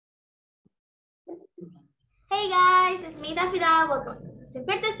Hey guys, it's me tafida. Welcome to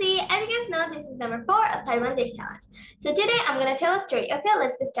Tasnimferdouse. As you guys know, this is number 4 of 31 Days Challenge. So today I'm gonna tell a story. Okay,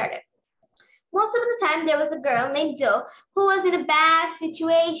 let's get started. Most of the time there was a girl named Joe who was in a bad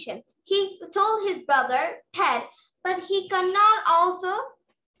situation. He told his brother Ted, but he could not also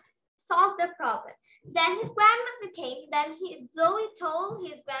solve the problem. Then his grandmother came. Then Zoe told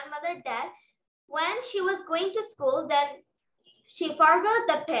his grandmother that when she was going to school, then she forgot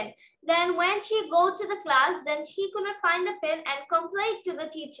the pen. Then when she go to the class, then she couldn't find the pen and complained to the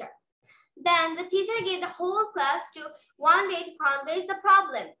teacher. Then the teacher gave the whole class to one day to convey the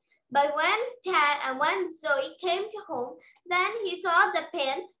problem. But when Ted and when Zoe came to home, then he saw the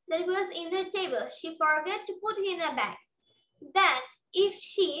pen that was in the table. She forgot to put it in a bag. Then if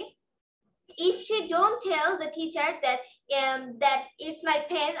she don't tell the teacher that that it's my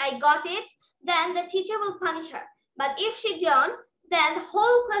pen, I got it, then the teacher will punish her. But if she don't, then the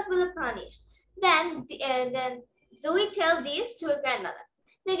whole class will be punished. Then Zoe tell this to her grandmother.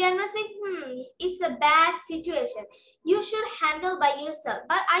 The grandmother said, it's a bad situation. You should handle by yourself,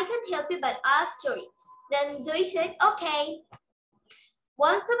 but I can help you by our story. Then Zoe said, okay.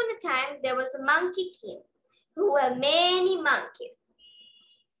 Once upon a time, there was a monkey king who had many monkeys.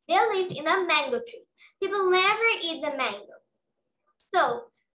 They lived in a mango tree. People never eat the mango.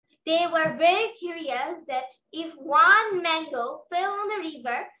 So they were very curious that if one mango fell on the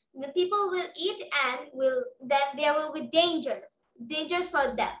river, the people will eat and then there will be dangers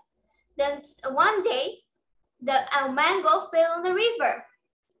for them. Then one day, the mango fell on the river.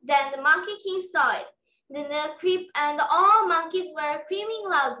 Then the monkey king saw it. Then all monkeys were screaming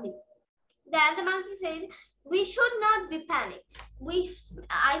loudly. Then the monkey said, "We should not be panicked.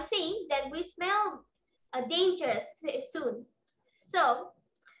 I think that we smell danger soon." So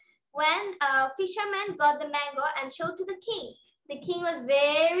when a fisherman got the mango and showed to the king was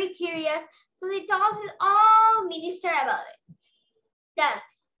very curious, so he told his all minister about it. Then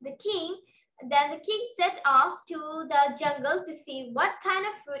the king set off to the jungle to see what kind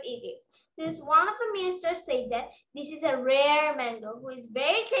of fruit it is. This one of the ministers said that this is a rare mango who is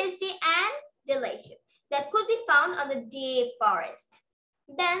very tasty and delicious that could be found on the deep forest.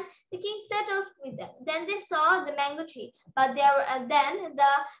 Then the king set off with them. Then they saw the mango tree, but then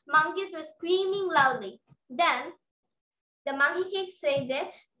the monkeys were screaming loudly. Then the monkey king said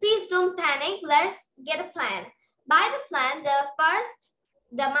that, "Please don't panic, let's get a plan." By the plan,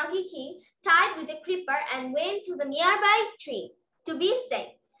 the monkey king tied with a creeper and went to the nearby tree to be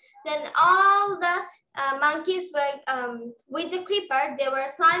safe. Then all the monkeys were with the creeper. They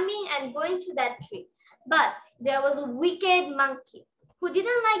were climbing and going to that tree. But there was a wicked monkey who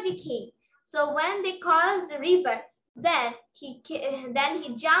didn't like the king. So when they crossed the river, then he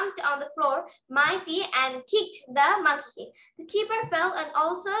jumped on the floor mighty and kicked the monkey king. The keeper fell and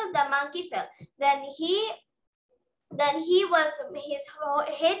also the monkey fell. Then his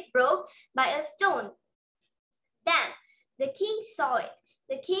head broke by a stone. Then the king saw it.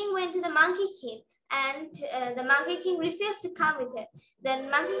 The king went to the monkey king, and the monkey king refused to come with him. Then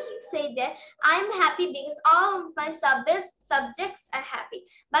monkey king said that, "I'm happy because all of my subjects are happy."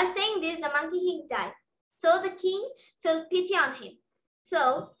 By saying this, the monkey king died. So the king felt pity on him.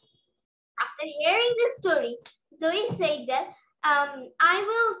 So after hearing this story, Zoe said that, "I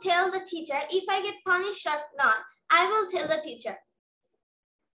will tell the teacher if I get punished or not. I will tell the teacher."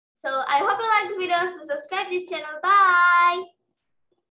 So I hope you liked the video. So subscribe this channel. Bye.